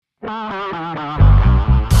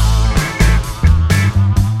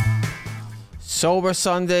Sober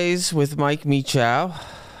Sundays with Mike Mechow.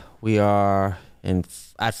 We are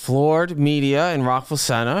at Floored Media in Rockville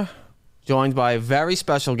Centre, joined by a very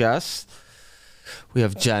special guest. We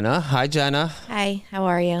have Jenna. Hi, Jenna. Hi, how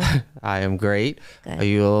are you? I am great. Good. Are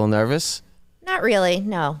you a little nervous? Not really,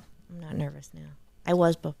 no. I'm not nervous now. I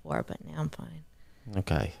was before, but now I'm fine.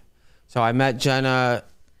 Okay. So I met Jenna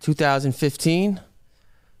 2015.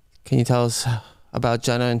 Can you tell us about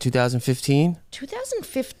Jenna in 2015?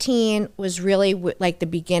 2015 was really like the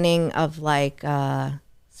beginning of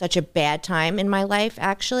such a bad time in my life,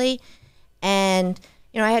 actually. And,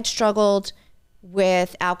 I had struggled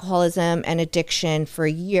with alcoholism and addiction for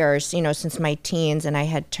years, since my teens, and I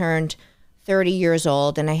had turned 30 years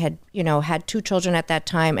old, and I had, had 2 children at that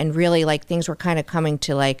time, and really things were kind of coming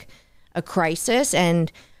to a crisis.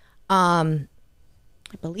 And I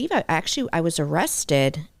believe I was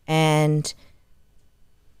arrested, and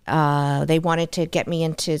they wanted to get me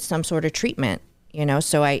into some sort of treatment,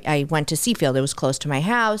 so I went to Seafield. It was close to my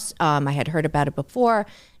house. I had heard about it before,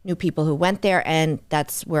 knew people who went there, and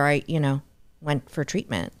that's where I, went for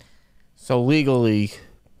treatment. So legally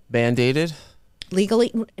mandated?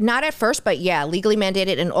 Legally, not at first, but yeah, legally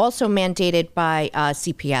mandated, and also mandated by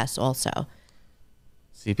CPS also.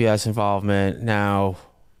 CPS involvement. Now,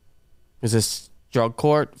 was this drug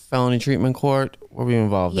court, felony treatment court? What were you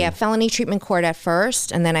involved in? Yeah, felony treatment court at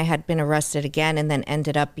first, and then I had been arrested again, and then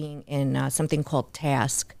ended up being in something called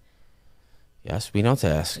TASC. Yes, we know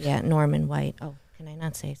TASC. Yeah, Norman White. Oh, can I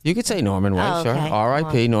not say? You could say Norman White, oh, sure. Okay.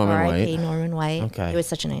 R.I.P. Norman White. R.I.P. Norman White. Okay. He was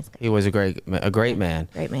such a nice guy. He was a great man.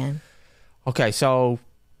 Great man. Okay, so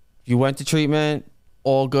you went to treatment,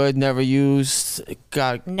 all good, never used,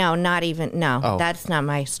 No, not even, no. Oh. That's not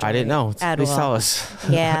my story. I didn't know. Please all. tell us.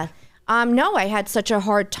 Yeah. No, I had such a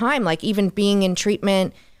hard time, even being in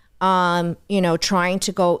treatment, trying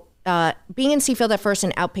to go, being in Seafield at first,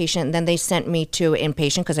 an outpatient, and then they sent me to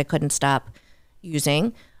inpatient because I couldn't stop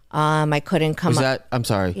using. I couldn't come up. I'm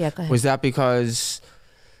sorry. Yeah, go ahead. Was that because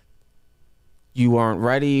you weren't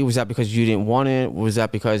ready? Was that because you didn't want it? Was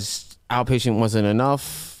that because outpatient wasn't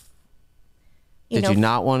enough? Did you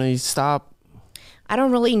not want to stop? I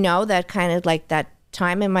don't really know. That kind of that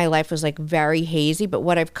time in my life was very hazy, but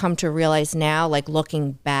what I've come to realize now,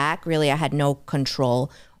 looking back, really I had no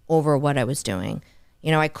control over what I was doing.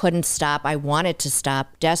 I couldn't stop. I wanted to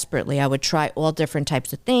stop desperately. I would try all different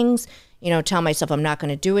types of things, tell myself I'm not going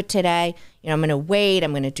to do it today. I'm going to wait.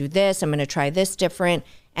 I'm going to do this. I'm going to try this different.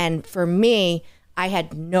 And for me, I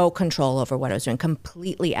had no control over what I was doing,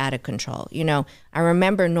 completely out of control. I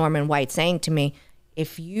remember Norman White saying to me,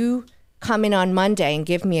 if you come in on Monday and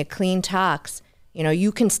give me a clean tox,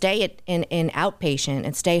 you can stay in outpatient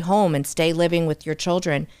and stay home and stay living with your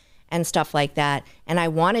children and stuff like that. And I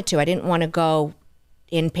wanted to. I didn't want to go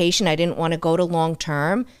inpatient. I didn't want to go to long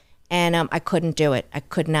term. And I couldn't do it. I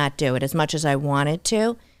could not do it as much as I wanted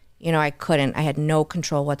to. I couldn't. I had no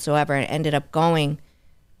control whatsoever. I ended up going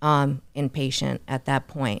inpatient at that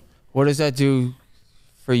point. What does that do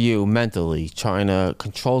for you mentally, trying to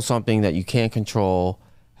control something that you can't control,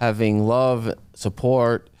 having love,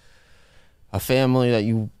 support, a family that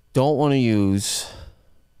you don't want to use,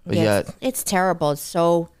 but yet... It's terrible. It's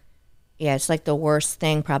so... Yeah, it's the worst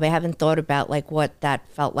thing. Probably I haven't thought about what that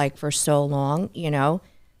felt like for so long,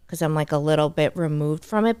 because I'm a little bit removed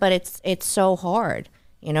from it, but it's so hard.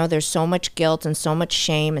 There's so much guilt and so much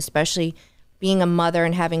shame, especially being a mother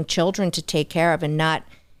and having children to take care of and not,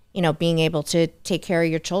 being able to take care of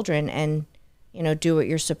your children and, do what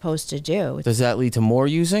you're supposed to do. Does that lead to more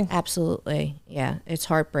using? Absolutely. Yeah. It's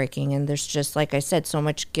heartbreaking. And there's just, like I said, so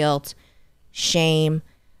much guilt, shame.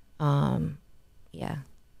 Yeah.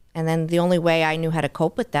 And then the only way I knew how to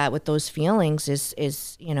cope with that, with those feelings is,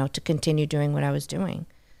 to continue doing what I was doing.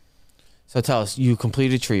 So tell us, you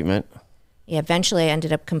completed treatment. Yeah, eventually I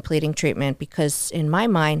ended up completing treatment because in my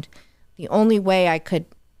mind, the only way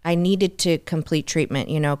I needed to complete treatment,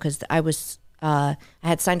 because I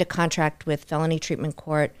had signed a contract with felony treatment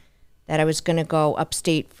court that I was going to go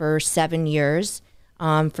upstate for 7 years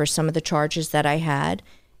for some of the charges that I had.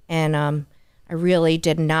 And I really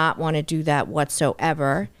did not want to do that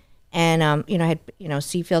whatsoever. And, I had,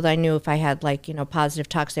 Seafield, I knew if I had positive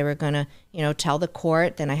tox, they were going to, tell the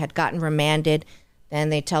court. Then I had gotten remanded. Then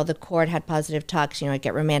they tell the court had positive tox, I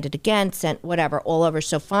get remanded again, sent whatever, all over.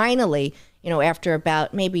 So finally, after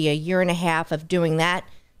about maybe a year and a half of doing that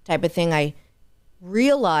type of thing, I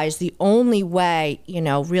realized the only way,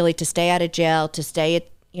 really to stay out of jail, to stay at,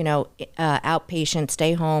 outpatient,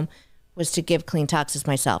 stay home, was to give clean toxes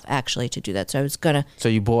myself, actually, to do that. So I was going to... So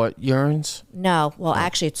you bought urines? No. Well,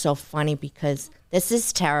 actually, it's so funny because this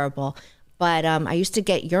is terrible. But I used to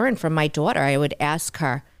get urine from my daughter. I would ask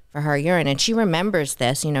her for her urine. And she remembers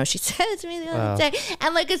this, you know, she said to me the other day.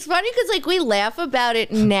 And like, it's funny because like we laugh about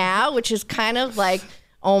it now, which is kind of like,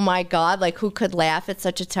 oh my God, like who could laugh at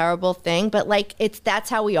such a terrible thing? But like, that's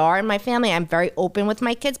how we are in my family. I'm very open with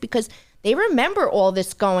my kids because they remember all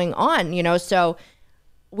this going on, you know, so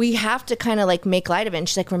we have to kind of like make light of it. And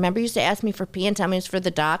she's like, remember you used to ask me for pee and tell me it's for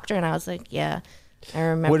the doctor? And I was like, yeah, I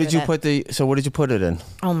remember. What did you what did you put it in?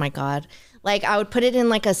 Oh my God. Like I would put it in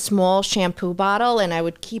like a small shampoo bottle and I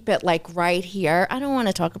would keep it like right here. I don't want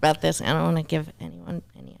to talk about this. I don't want to give anyone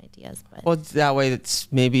any ideas. But well, that way it's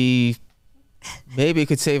maybe it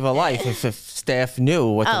could save a life if staff knew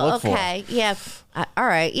what to look for. Okay. Yeah. All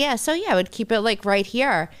right. Yeah. So yeah, I would keep it like right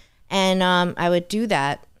here and I would do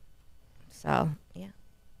that. So yeah.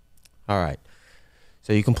 All right.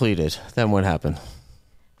 So you completed. Then what happened?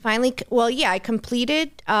 Finally, well, yeah, I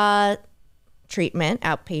completed treatment,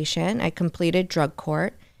 outpatient. I completed drug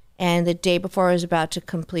court. And the day before I was about to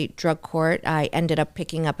complete drug court, I ended up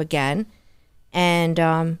picking up again.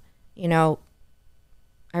 And, you know,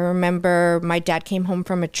 I remember my dad came home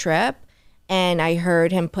from a trip and I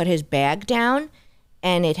heard him put his bag down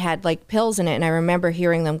and it had like pills in it. And I remember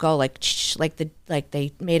hearing them go like, shh, like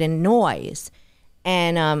they made a noise.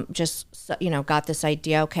 And just, you know, got this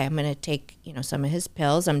idea, okay, I'm going to take, you know, some of his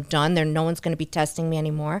pills. I'm done. No one's going to be testing me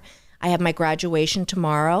anymore. I have my graduation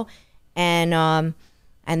tomorrow. And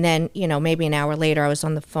then, you know, maybe an hour later, I was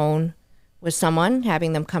on the phone with someone,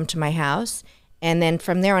 having them come to my house. And then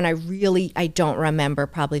from there on, I don't remember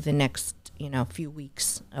probably the next, you know, few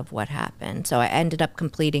weeks of what happened. So I ended up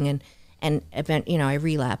completing and you know, I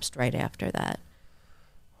relapsed right after that.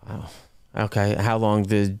 Wow. Okay. How long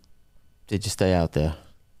did you stay out there?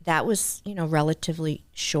 That was, you know, relatively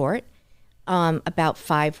short, about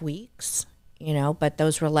 5 weeks, you know, but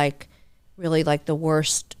those were like really like the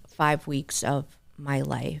worst 5 weeks of my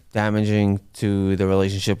life. Damaging to the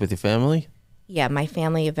relationship with your family? Yeah, my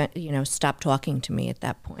family, you know, stopped talking to me at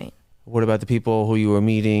that point. What about the people who you were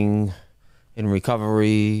meeting in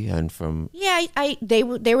recovery and from? Yeah, they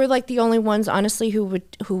were like the only ones, honestly, who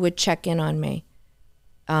would check in on me,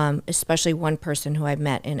 especially one person who I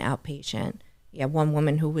met in outpatient. Yeah, one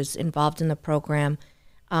woman who was involved in the program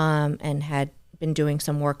and had been doing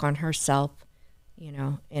some work on herself, you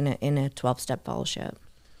know, in a 12-step fellowship.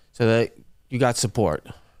 So that you got support,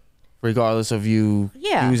 regardless of you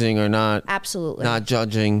using or not. Absolutely. Not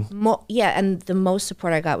judging. Yeah, and the most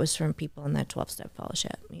support I got was from people in that 12-step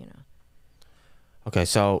fellowship, you know. Okay,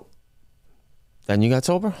 so then you got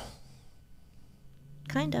sober?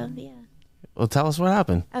 Kind of, yeah. Well, tell us what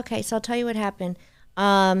happened. Okay, so I'll tell you what happened.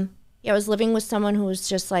 Yeah, I was living with someone who was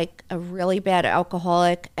just like a really bad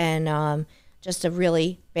alcoholic and just a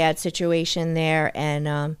really bad situation there.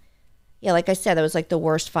 And yeah, like I said, that was like the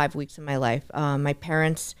worst 5 weeks of my life. My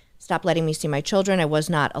parents stopped letting me see my children. I was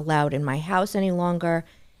not allowed in my house any longer.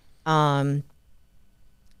 You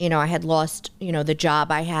know, I had lost, you know, the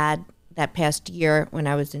job I had that past year when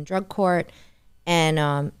I was in drug court.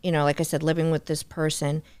 And, you know, like I said, living with this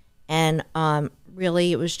person. And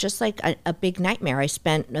really, it was just like a big nightmare. I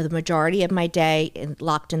spent the majority of my day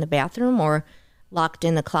locked in the bathroom or locked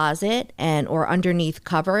in the closet or underneath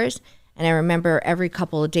covers. And I remember every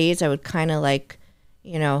couple of days I would kind of like,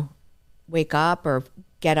 you know, wake up or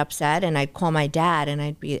get upset and I'd call my dad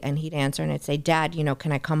and he'd answer and I'd say, Dad, you know,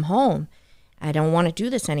 can I come home? I don't want to do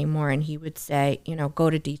this anymore. And he would say, you know, go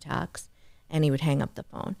to detox. And he would hang up the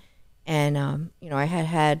phone. And, you know, I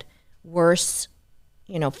had worse,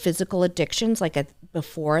 you know, physical addictions like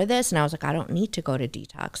before this. And I was like, I don't need to go to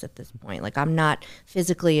detox at this point. Like I'm not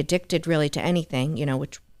physically addicted really to anything, you know,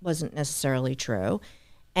 which wasn't necessarily true.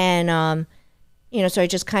 And, you know, so I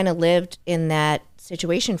just kind of lived in that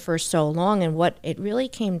situation for so long. And what it really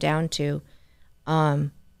came down to,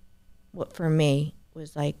 what for me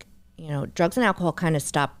was like, you know, drugs and alcohol kind of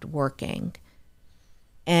stopped working.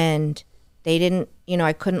 And they didn't, you know,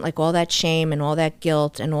 I couldn't, like all that shame and all that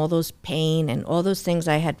guilt and all those pain and all those things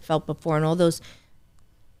I had felt before and all those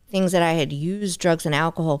things that I had used drugs and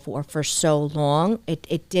alcohol for so long,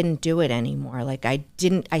 it didn't do it anymore. Like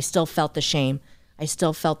I still felt the shame. I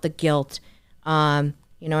still felt the guilt, you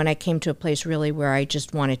know, and I came to a place really where I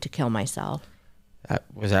just wanted to kill myself. That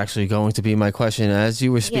was actually going to be my question. As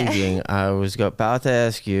you were speaking, yeah. I was about to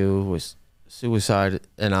ask you, was suicide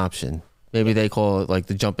an option? Maybe they call it like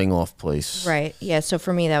the jumping off place. Right. Yeah. So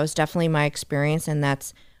for me, that was definitely my experience and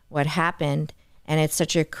that's what happened. And it's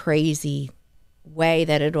such a crazy way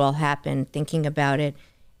that it all happened. Thinking about it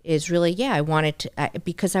is really, yeah, I wanted to,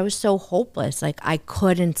 because I was so hopeless. Like I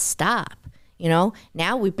couldn't stop, you know.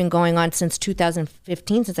 Now we've been going on since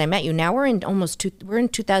 2015, since I met you. Now we're in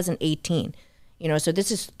 2018. You know, so this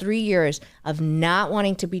is 3 years of not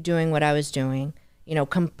wanting to be doing what I was doing, you know,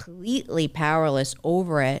 completely powerless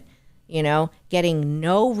over it, you know, getting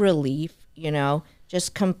no relief, you know,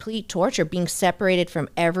 just complete torture, being separated from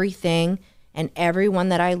everything and everyone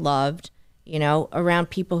that I loved, you know, around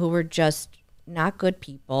people who were just not good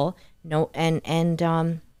people. No, and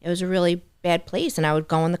it was a really bad place. And I would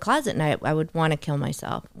go in the closet and I would want to kill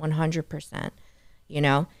myself 100%, you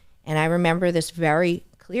know. And I remember this very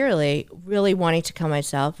clearly, really wanting to kill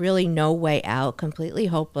myself, really no way out, completely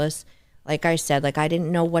hopeless. Like I said, like I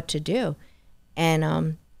didn't know what to do.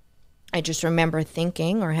 And I just remember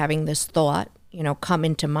thinking or having this thought, you know, come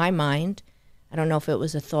into my mind. I don't know if it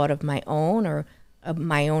was a thought of my own or of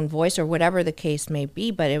my own voice or whatever the case may be,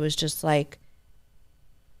 but it was just like,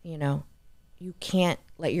 you know, you can't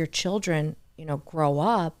let your children, you know, grow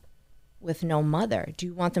up with no mother. Do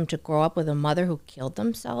you want them to grow up with a mother who killed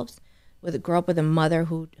themselves? Grow up with a mother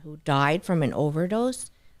who died from an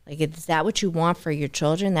overdose? Like, is that what you want for your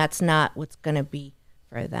children? That's not what's going to be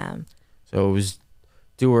for them. So it was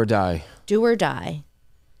do or die. Do or die.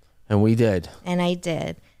 And we did. And I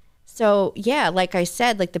did. So, yeah, like I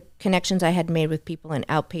said, like the connections I had made with people in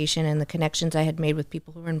outpatient and the connections I had made with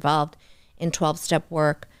people who were involved in 12-step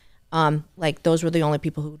work, like those were the only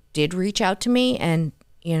people who did reach out to me. And,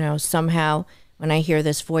 you know, somehow when I hear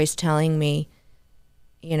this voice telling me,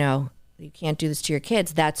 you know, you can't do this to your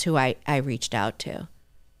kids, that's who I reached out to.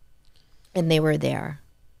 And they were there.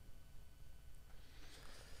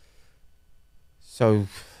 So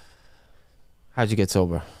how'd you get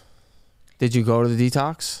sober? Did you go to the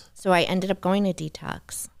detox? So I ended up going to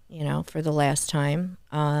detox, you know, for the last time.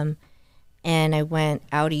 And I went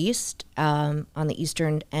out east on the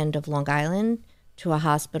eastern end of Long Island to a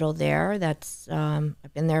hospital there. That's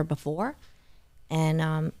I've been there before.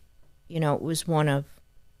 And, you know, it was one of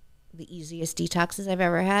the easiest detoxes I've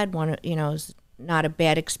ever had. You know, it was not a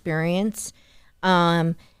bad experience.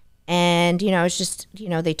 And, you know, it's just, you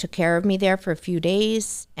know, they took care of me there for a few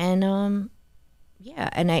days. And, yeah,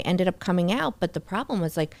 and I ended up coming out. But the problem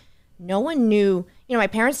was, like, no one knew, you know, my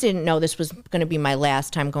parents didn't know this was going to be my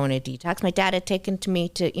last time going to detox. My dad had taken to me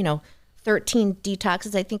to, you know, 13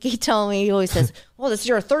 detoxes. I think he told me, he always says, well, this is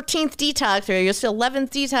your 13th detox or your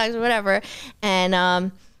 11th detox or whatever.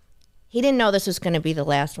 And he didn't know this was going to be the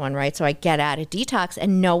last one, right? So I get out of detox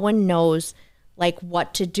and no one knows, like,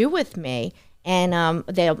 what to do with me. And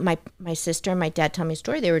my sister and my dad tell me a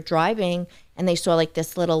story. They were driving and they saw, like,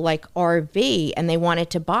 this little, like, RV and they wanted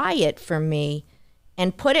to buy it for me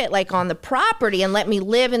and put it, like, on the property and let me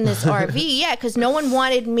live in this RV. Yeah, because no one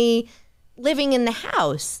wanted me living in the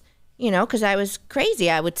house, you know, because I was crazy.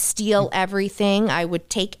 I would steal everything. I would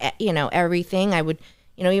take, you know, everything. I would,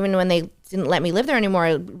 you know, even when they didn't let me live there anymore,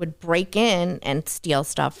 I would break in and steal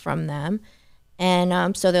stuff from them.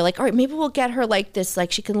 And so they're like, all right, maybe we'll get her like this,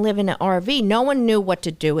 like she can live in an RV. No one knew what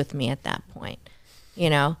to do with me at that point, you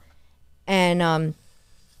know. And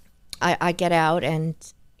I get out and,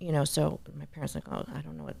 you know, so my parents are like, oh, I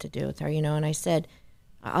don't know what to do with her, you know. And I said,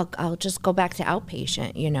 I'll just go back to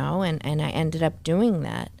outpatient, you know, and I ended up doing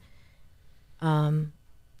that. Do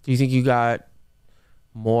you think you got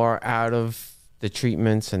more out of the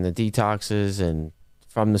treatments and the detoxes and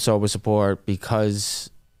from the sober support because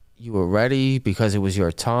you were ready, because it was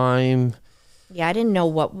your time? Yeah, I didn't know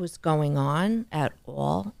what was going on at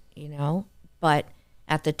all, you know, but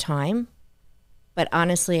at the time. But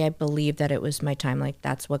honestly, I believe that it was my time. Like,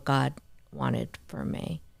 that's what God wanted for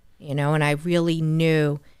me, you know. And I really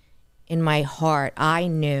knew in my heart, I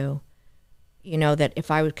knew, you know, that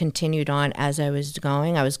if I would continued on as I was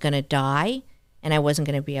going, I was going to die and I wasn't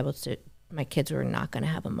going to be able to, my kids were not going to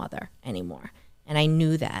have a mother anymore. And I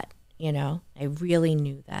knew that, you know, I really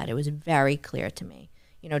knew that. It was very clear to me.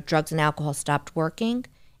 You know, drugs and alcohol stopped working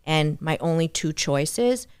and my only two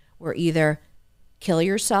choices were either kill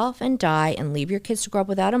yourself and die and leave your kids to grow up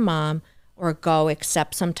without a mom, or go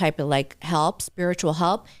accept some type of, like, help, spiritual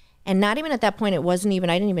help. And not even at that point, it wasn't even,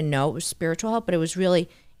 I didn't even know it was spiritual help, but it was really,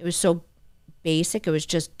 it was so basic. It was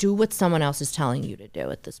just do what someone else is telling you to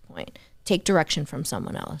do at this point. Take direction from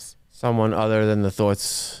someone else. Someone other than the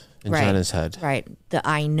thoughts in Jenna's head. Right. The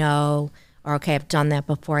I know, or okay, I've done that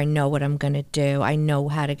before. I know what I'm going to do. I know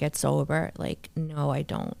how to get sober. Like, no, I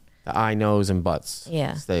don't. The I knows and buts.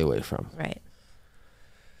 Yeah. Stay away from. Right.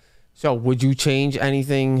 So would you change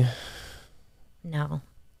anything? No.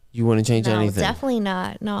 You wouldn't change anything? No, definitely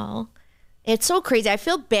not. No. It's so crazy. I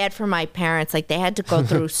feel bad for my parents. Like, they had to go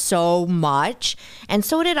through so much. And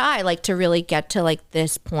so did I, like, to really get to, like,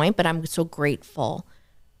 this point. But I'm so grateful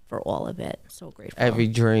for all of it. So grateful. Every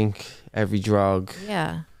drink, every drug.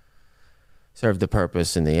 Yeah. Served the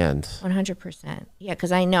purpose in the end. 100%. Yeah,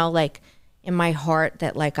 because I know, like, in my heart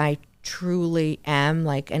that like I truly am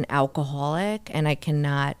like an alcoholic and I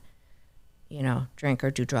cannot, drink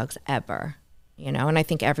or do drugs ever, and I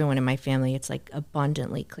think everyone in my family, it's like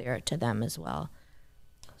abundantly clear to them as well.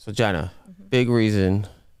 So Jenna, big reason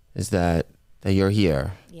is that you're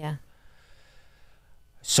here. Yeah.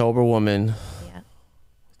 Sober woman. Yeah.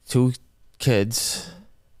 2 kids.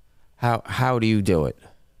 How do you do it?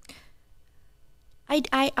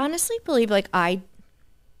 I honestly believe like I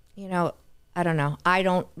don't know. I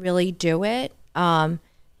don't really do it.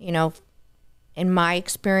 In my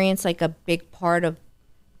experience, like a big part of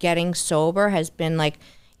getting sober has been like,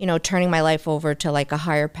 turning my life over to like a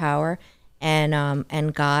higher power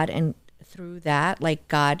and God. And through that, like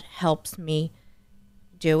God helps me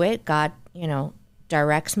do it. God,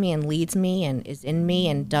 directs me and leads me and is in me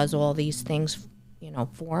and does all these things,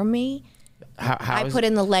 for me. I put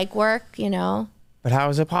in the legwork, But how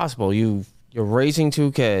is it possible? You're raising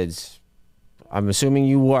 2 kids. I'm assuming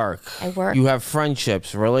you work. I work. You have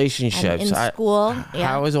friendships, relationships. I'm in school. Yeah.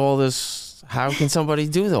 How is all this? How can somebody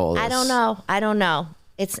do all this? I don't know.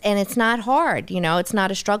 It's not hard. It's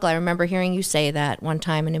not a struggle. I remember hearing you say that one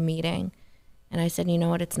time in a meeting, and I said, you know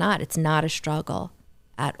what? It's not. It's not a struggle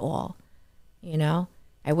at all.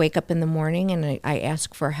 I wake up in the morning and I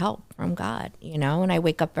ask for help from God. And I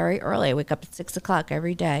wake up very early. I wake up at 6 o'clock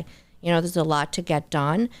every day. There's a lot to get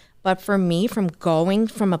done. But for me, from going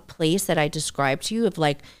from a place that I described to you of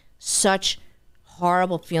like such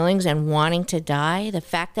horrible feelings and wanting to die, the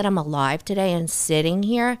fact that I'm alive today and sitting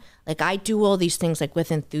here, like I do all these things like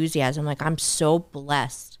with enthusiasm. Like I'm so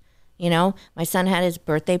blessed. My son had his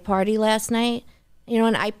birthday party last night,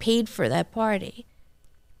 and I paid for that party.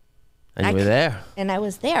 And you were there. And I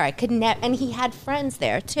was there. I couldn't, and he had friends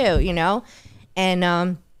there too, and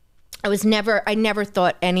I never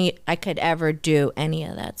thought I could ever do any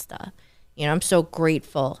of that stuff. I'm so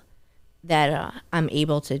grateful that I'm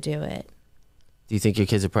able to do it. Do you think your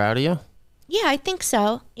kids are proud of you? Yeah, I think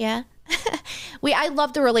so. Yeah. I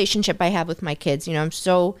love the relationship I have with my kids. I'm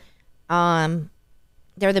so,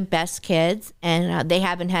 they're the best kids and they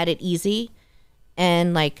haven't had it easy.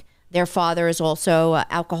 And like their father is also an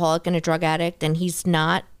alcoholic and a drug addict and he's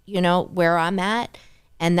not, where I'm at.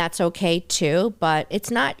 And that's okay too, but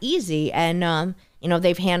it's not easy. And,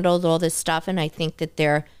 they've handled all this stuff and I think that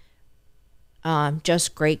they're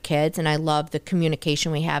just great kids. And I love the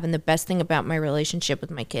communication we have. And the best thing about my relationship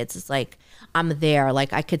with my kids is like, I'm there.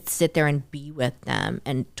 Like I could sit there and be with them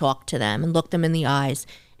and talk to them and look them in the eyes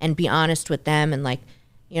and be honest with them. And like,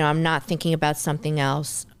 I'm not thinking about something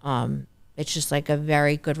else. It's just like a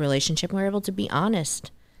very good relationship. We're able to be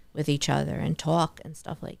honest with each other and talk and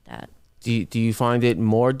stuff like that. Do you find it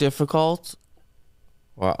more difficult,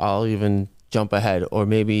 or I'll even jump ahead, or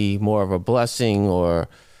maybe more of a blessing or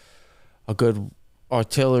a good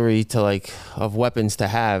artillery to like of weapons to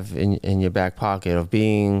have in your back pocket of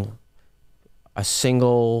being a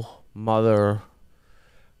single mother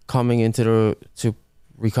coming into to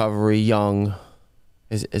recovery young?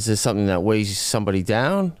 Is this something that weighs somebody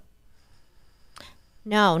down?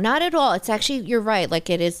 No, not at all. It's actually, you're right. Like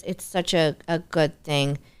it's such a good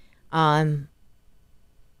thing.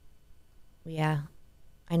 Yeah,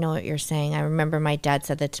 I know what you're saying. I remember my dad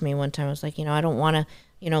said that to me one time. I was like, I don't want to,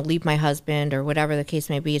 leave my husband or whatever the case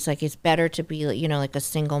may be. It's like, it's better to be, like a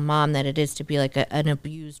single mom than it is to be like an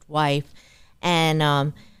abused wife.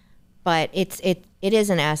 And, but it is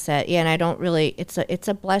an asset. Yeah. And I don't really, it's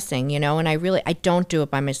a blessing, and I don't do it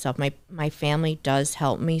by myself. My family does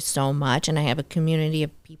help me so much. And I have a community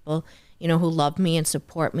of people, who love me and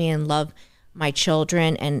support me and love my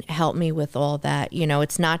children and help me with all that.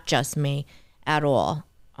 It's not just me at all.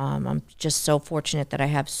 I'm just so fortunate that I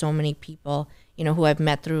have so many people, who I've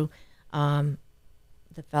met through the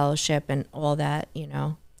fellowship and all that,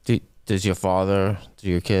 Does your father, do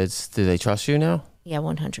your kids, do they trust you now? Yeah,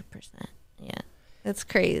 100%. Yeah, that's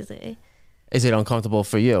crazy. Is it uncomfortable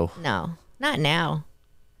for you? No, not now.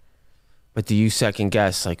 But do you second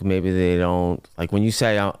guess, like maybe they don't, like when you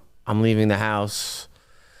say I'm leaving the house,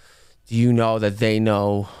 do you know that they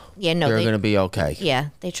know they're going to be okay? Yeah,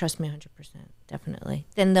 they trust me 100%, definitely.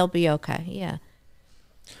 Then they'll be okay, yeah.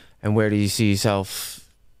 And where do you see yourself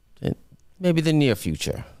in maybe the near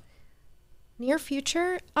future? Near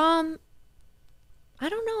future? I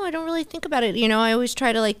don't know. I don't really think about it. I always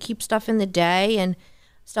try to like keep stuff in the day and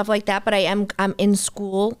stuff like that, but I'm in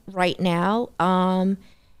school right now.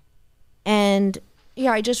 And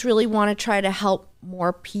yeah, I just really want to try to help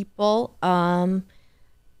more people. That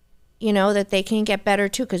they can get better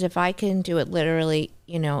too. Because if I can do it, literally,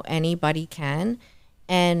 anybody can.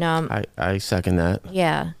 And I second that.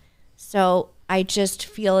 Yeah. So I just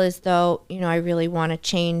feel as though, I really want to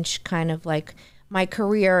change kind of like my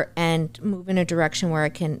career and move in a direction where I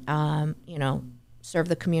can, serve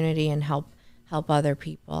the community and help other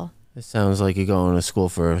people. It sounds like you're going to school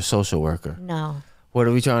for a social worker. No. What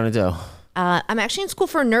are we trying to do? I'm actually in school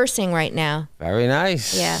for nursing right now. Very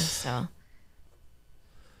nice. Yeah, so.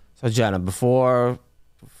 So Jenna, before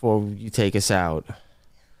you take us out,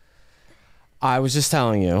 I was just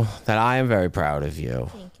telling you that I am very proud of you.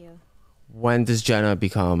 Thank you. When does Jenna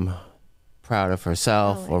become proud of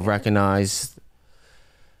herself or recognize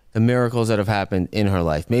the miracles that have happened in her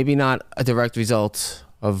life? Maybe not a direct result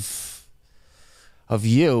of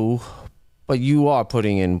you, but you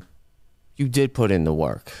did put in the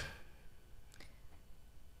work.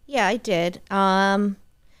 Yeah, I did. I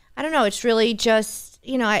don't know. It's really just,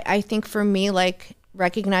 I think for me, like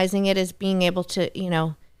recognizing it as being able to,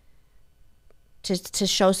 to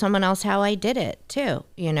show someone else how I did it too,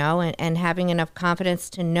 and having enough confidence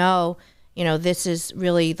to know, this is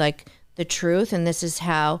really like the truth and this is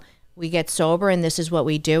how we get sober and this is what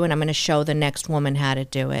we do. And I'm going to show the next woman how to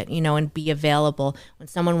do it, and be available when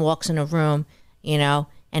someone walks in a room,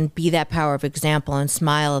 and be that power of example and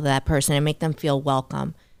smile at that person and make them feel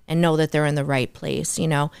welcome and know that they're in the right place,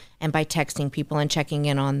 and by texting people and checking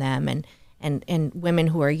in on them and women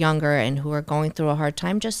who are younger and who are going through a hard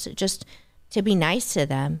time, just to be nice to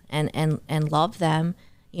them and love them,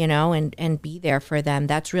 and be there for them.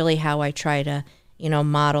 That's really how I try to,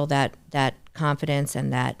 model that confidence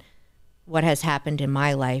and that what has happened in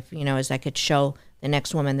my life, as I could show the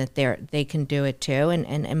next woman that they can do it too.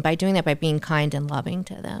 And by doing that, by being kind and loving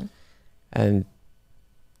to them. And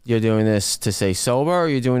you're doing this to stay sober, or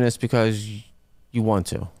you're doing this because you want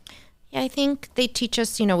to? Yeah, I think they teach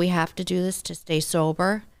us, we have to do this to stay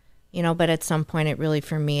sober, but at some point it really,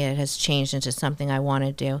 for me, it has changed into something I want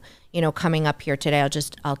to do. Coming up here today,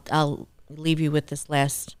 I'll leave you with this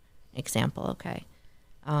last example, okay?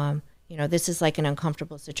 This is like an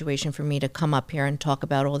uncomfortable situation for me to come up here and talk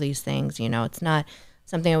about all these things. It's not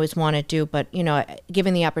something I always want to do, but,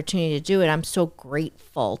 given the opportunity to do it, I'm so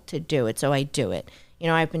grateful to do it. So I do it.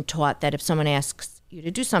 I've been taught that if someone asks you to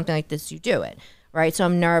do something like this, you do it, right? So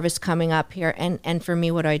I'm nervous coming up here. And for me,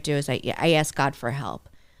 what I do is I ask God for help.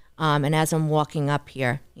 And as I'm walking up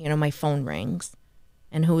here, my phone rings.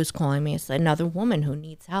 And who is calling me? It's another woman who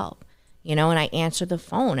needs help, and I answer the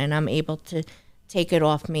phone and I'm able to take it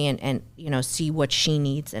off me and see what she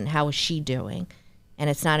needs and how is she doing. And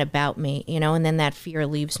it's not about me, and then that fear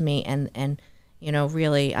leaves me and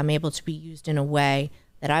really I'm able to be used in a way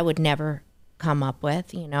that I would never come up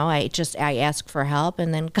with. I ask for help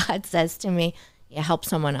and then God says to me, yeah, help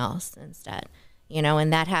someone else instead,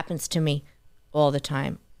 and that happens to me all the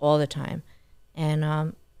time.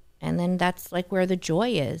 And then that's like where the joy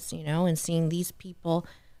is, and seeing these people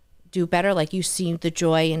do better. Like you see the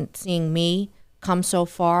joy in seeing me come so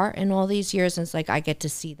far in all these years. And it's like, I get to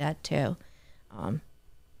see that too. That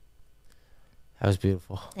was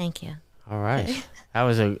beautiful. Thank you. All right. That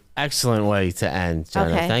was an excellent way to end,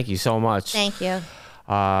 Jenna. Okay. Thank you so much. Thank you.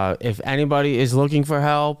 If anybody is looking for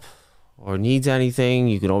help or needs anything,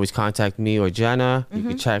 you can always contact me or Jenna. You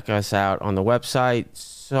can check us out on the website,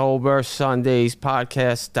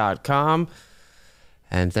 SoberSundaysPodcast.com.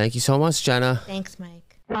 And thank you so much, Jenna. Thanks,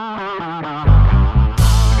 Mike.